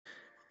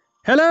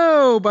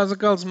Hello,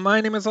 bicycles.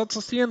 My name is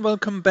Zoltan and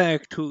welcome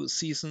back to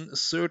season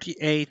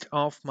 38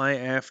 of my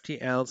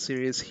FTL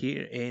series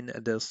here in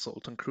the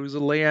Zoltan Cruiser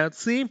Layout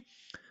C.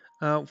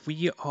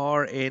 We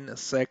are in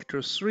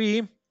Sector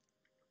 3,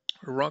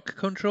 rock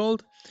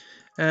controlled.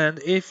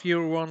 And if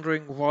you're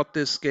wondering what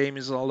this game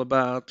is all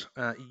about,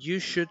 you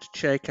should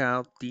check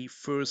out the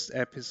first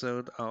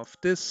episode of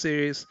this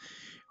series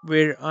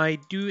where I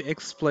do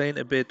explain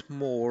a bit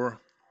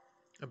more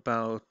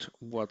about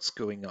what's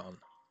going on.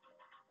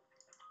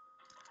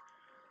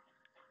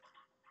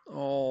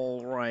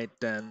 All right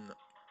then.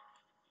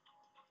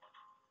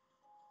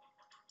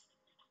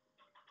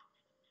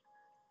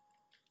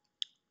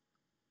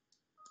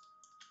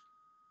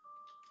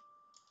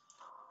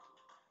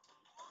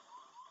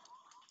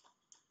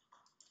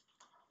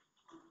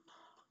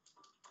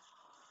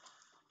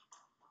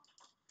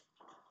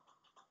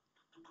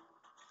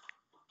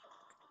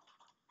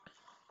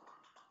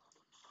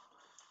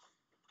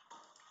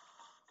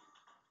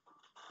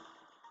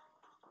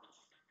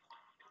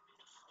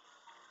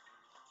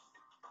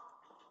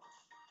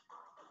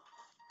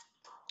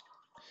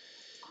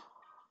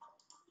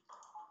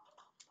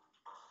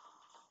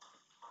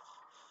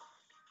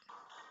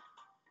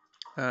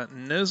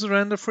 No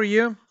surrender for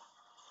you.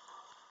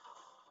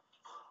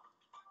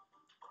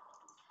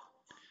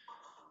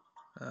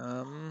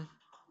 Um,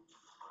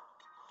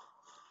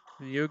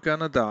 you're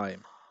gonna die.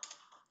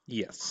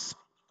 Yes.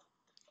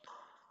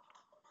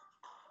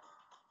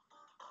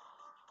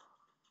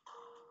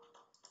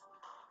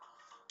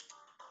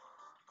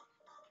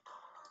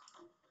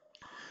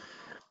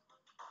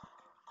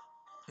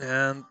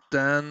 And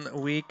then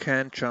we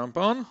can jump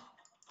on.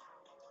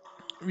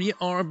 We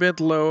are a bit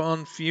low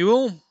on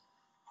fuel.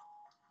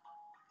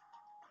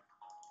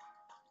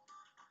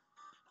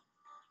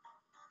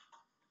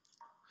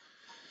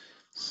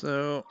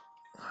 So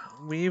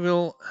we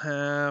will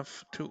have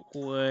to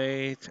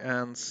wait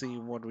and see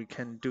what we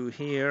can do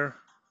here.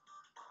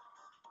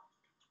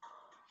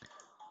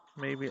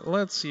 Maybe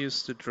let's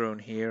use the drone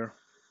here.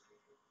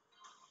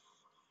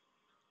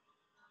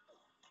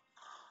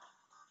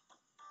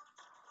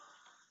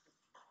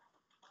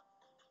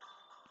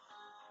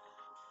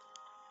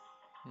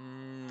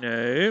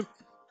 No.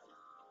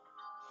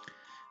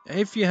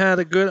 If you had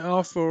a good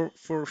offer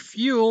for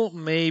fuel,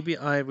 maybe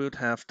I would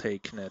have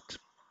taken it.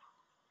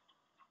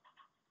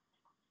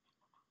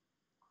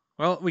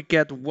 Well, we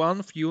get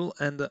one fuel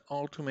and the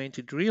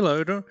automated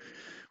reloader,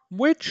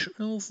 which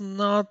is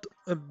not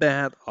a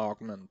bad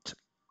augment.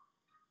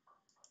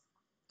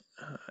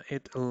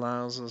 It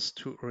allows us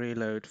to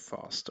reload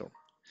faster.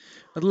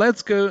 But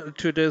let's go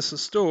to this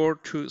store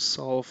to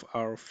solve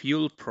our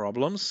fuel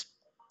problems.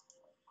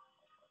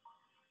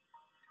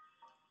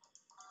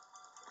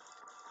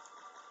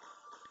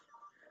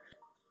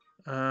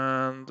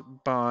 And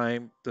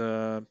buy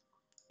the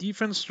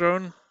defense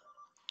drone,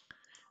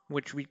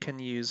 which we can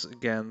use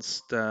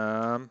against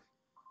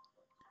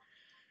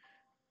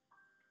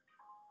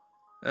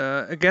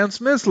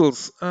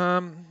missiles.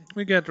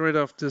 We get rid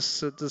of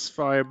this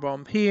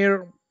firebomb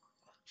here.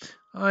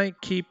 I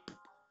keep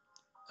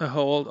a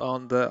hold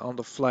on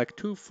the flag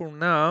 2 for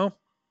now.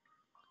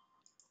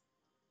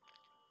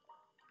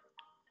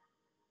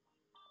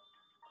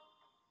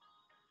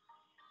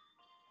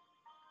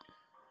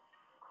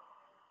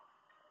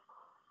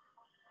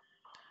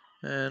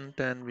 And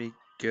then we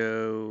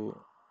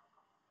go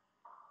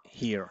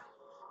here.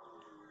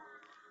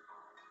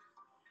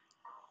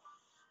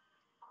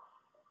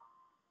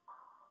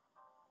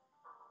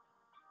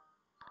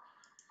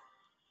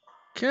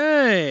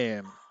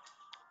 Okay.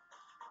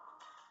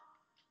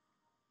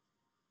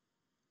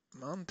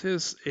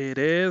 Mantis it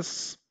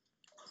is.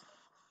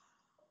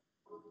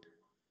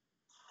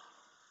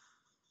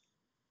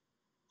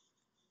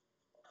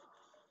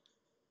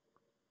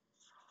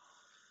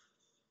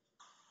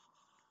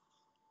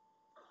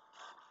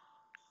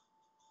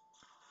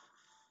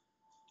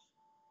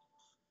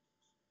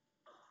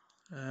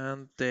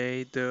 And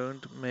they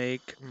don't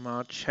make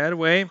much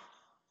headway.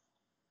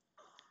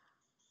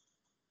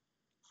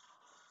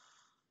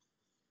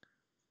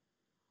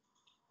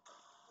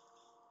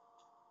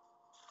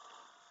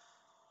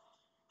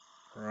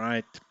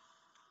 Right.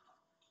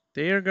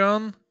 They're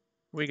gone.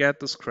 We get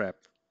the scrap.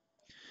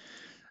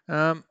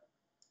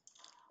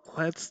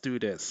 Let's do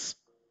this.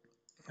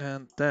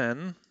 And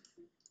then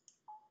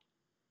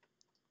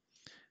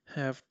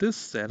have this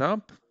set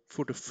up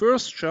for the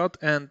first shot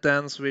and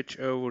then switch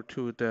over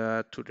to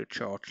the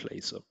charge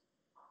laser.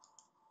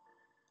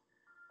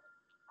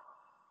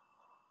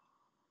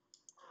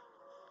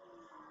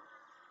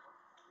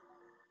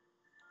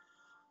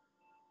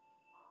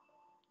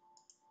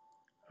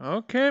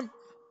 Okay,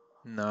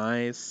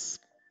 nice.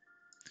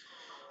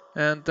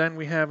 And then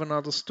we have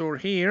another store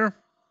here.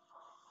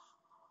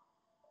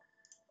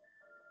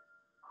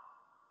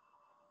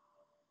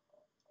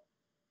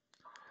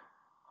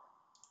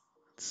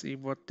 Let's see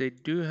what they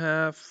do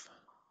have.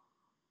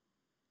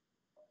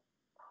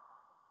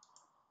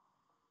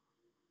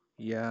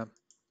 Yeah.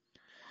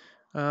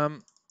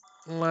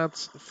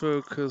 Let's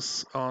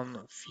focus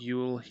on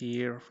fuel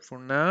here for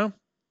now.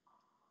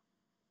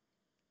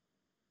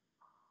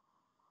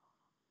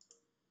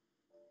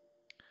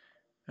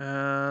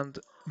 and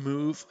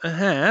move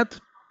ahead.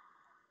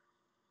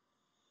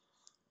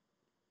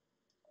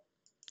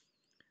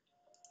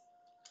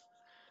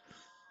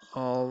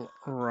 All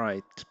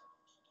right.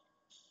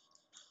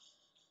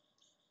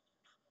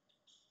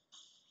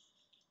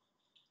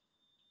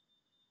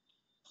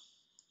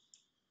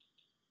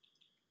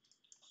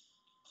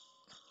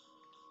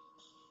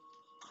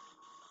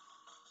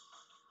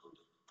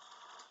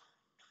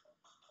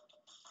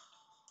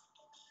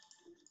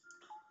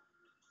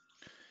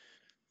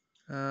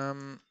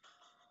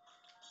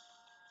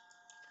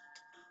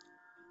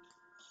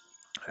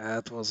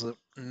 That was a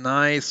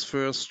nice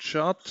first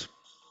shot.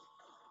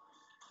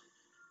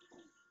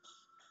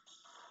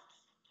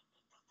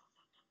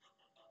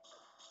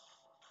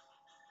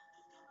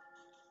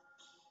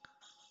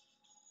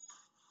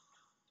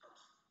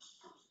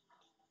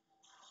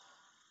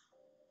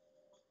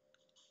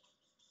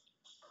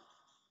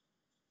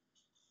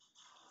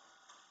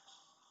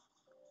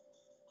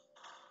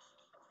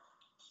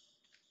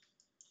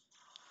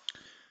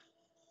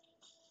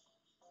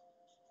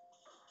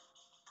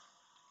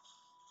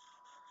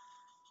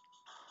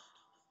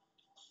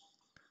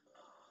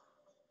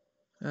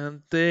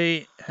 And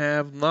they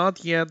have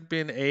not yet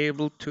been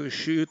able to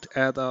shoot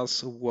at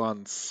us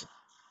once.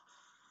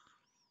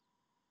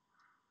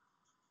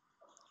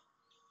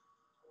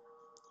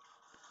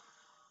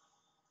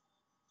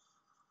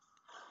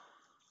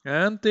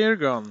 And they're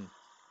gone.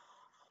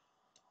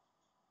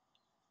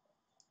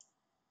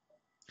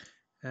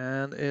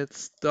 And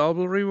it's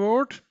double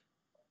reward.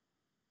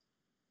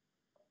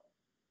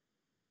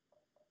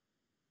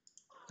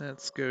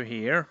 Let's go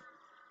here.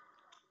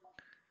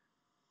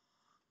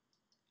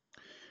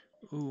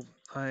 Ooh,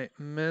 I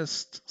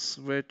missed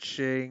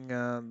switching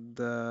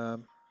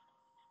the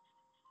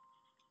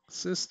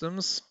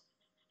systems.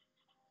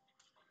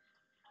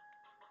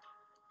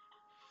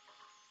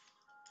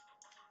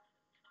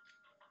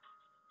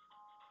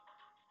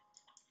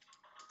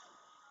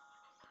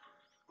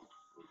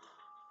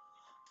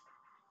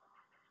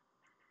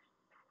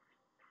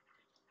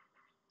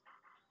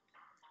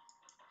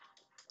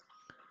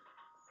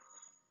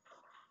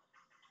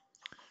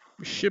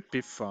 We should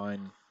be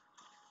fine.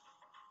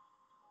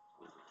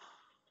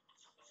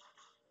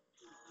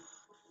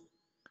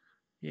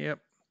 Yep,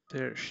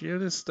 their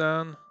shield is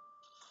down.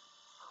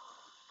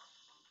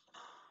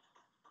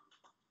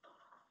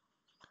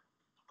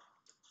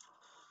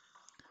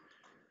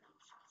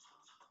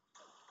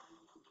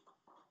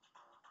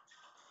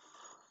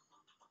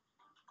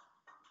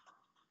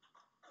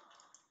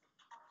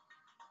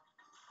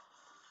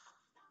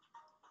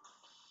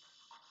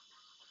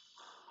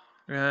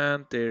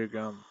 And they're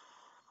gone.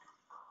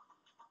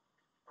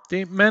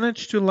 They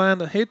managed to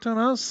land a hit on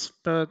us,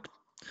 but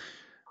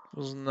it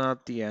was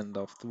not the end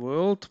of the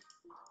world.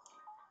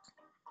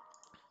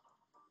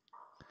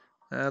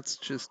 Let's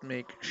just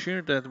make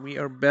sure that we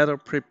are better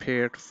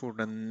prepared for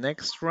the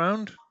next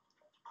round.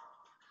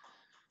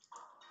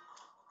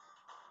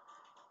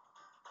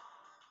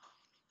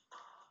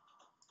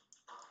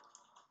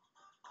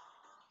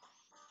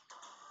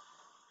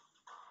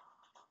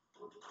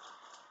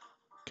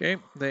 Okay,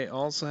 they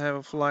also have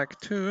a flag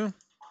too.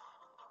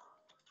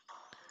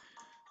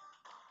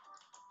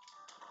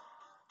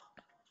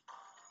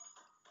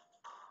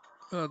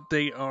 But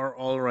they are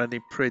already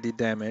pretty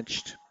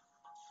damaged.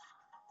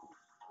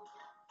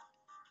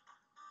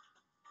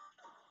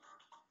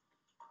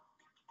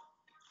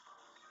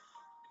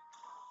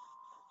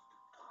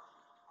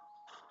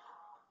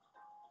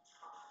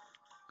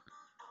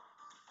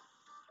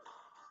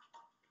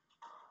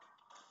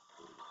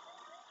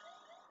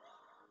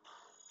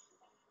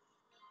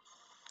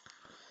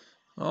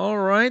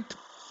 Alright,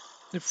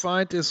 the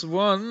fight is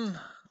won.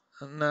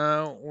 And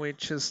now we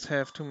just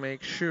have to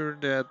make sure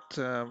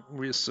that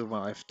we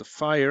survive the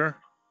fire.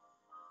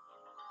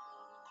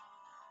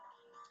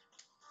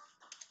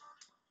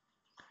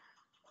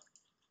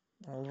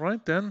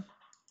 Alright then,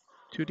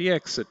 to the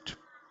exit.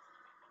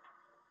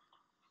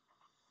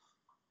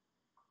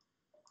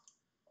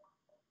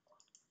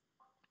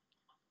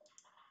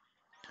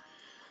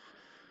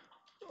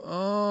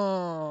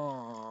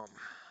 Oh.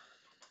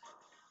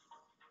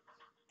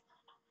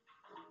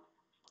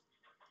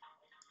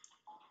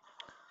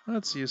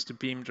 Let's use the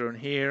beam drone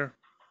here.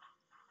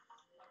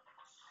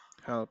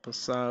 Help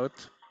us out.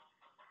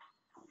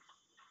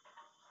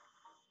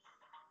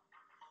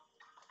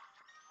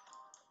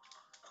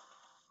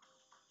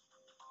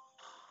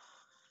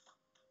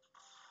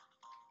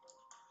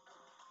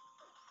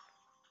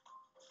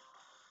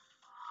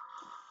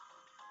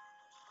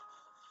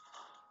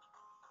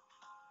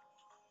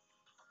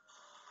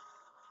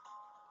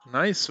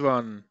 Nice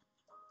one.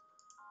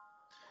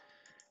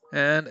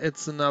 And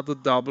it's another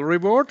double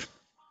reward.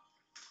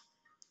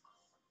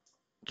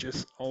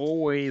 Just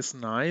always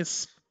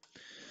nice.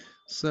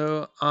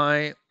 So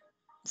I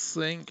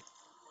think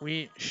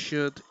we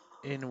should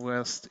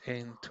invest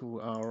into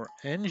our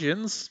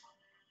engines.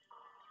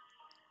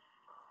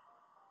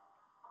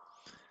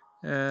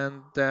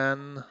 And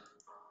then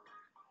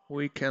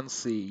we can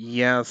see,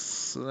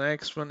 yes, the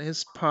next one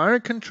is power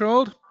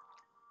controlled.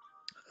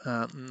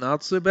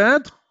 Not so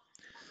bad.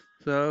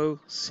 So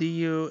see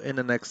you in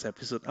the next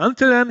episode.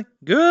 Until then,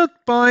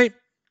 goodbye.